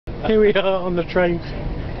Here we are on the train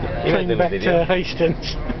back to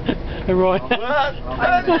Hastings. Orion.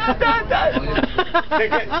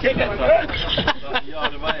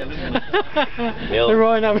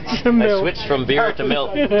 Orion having some milk. I switched from beer to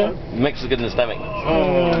milk. Mix is good in the stomach.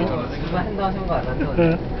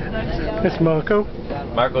 That's Marko.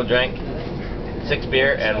 Marko drank 6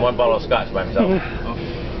 beer and 1 bottle of scotch by himself.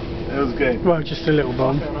 It was good. Well, just a little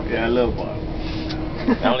bomb. Yeah, a little bomb.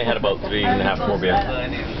 I only had about 3.5 more beer.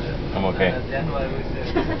 I'm okay.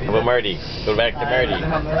 How about Marty? Go back to Marty.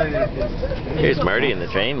 Here's Marty in the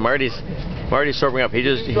train. Marty's sobering up.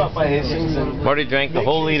 Marty drank the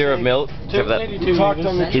whole liter of milk. Except that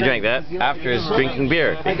he drank that after his drinking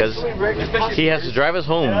beer because he has to drive us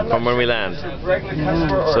home from when we land.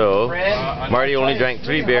 So Marty only drank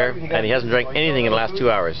 3 beer and he hasn't drank anything in the last 2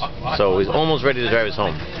 hours. So he's almost ready to drive us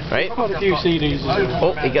home. Right? Quite a few CDs.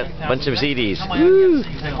 Oh, he got a bunch of CDs. Woo.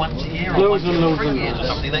 Loads and loads and loads.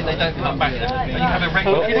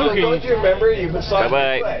 Don't you remember? You've been Bye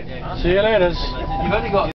bye. See you later.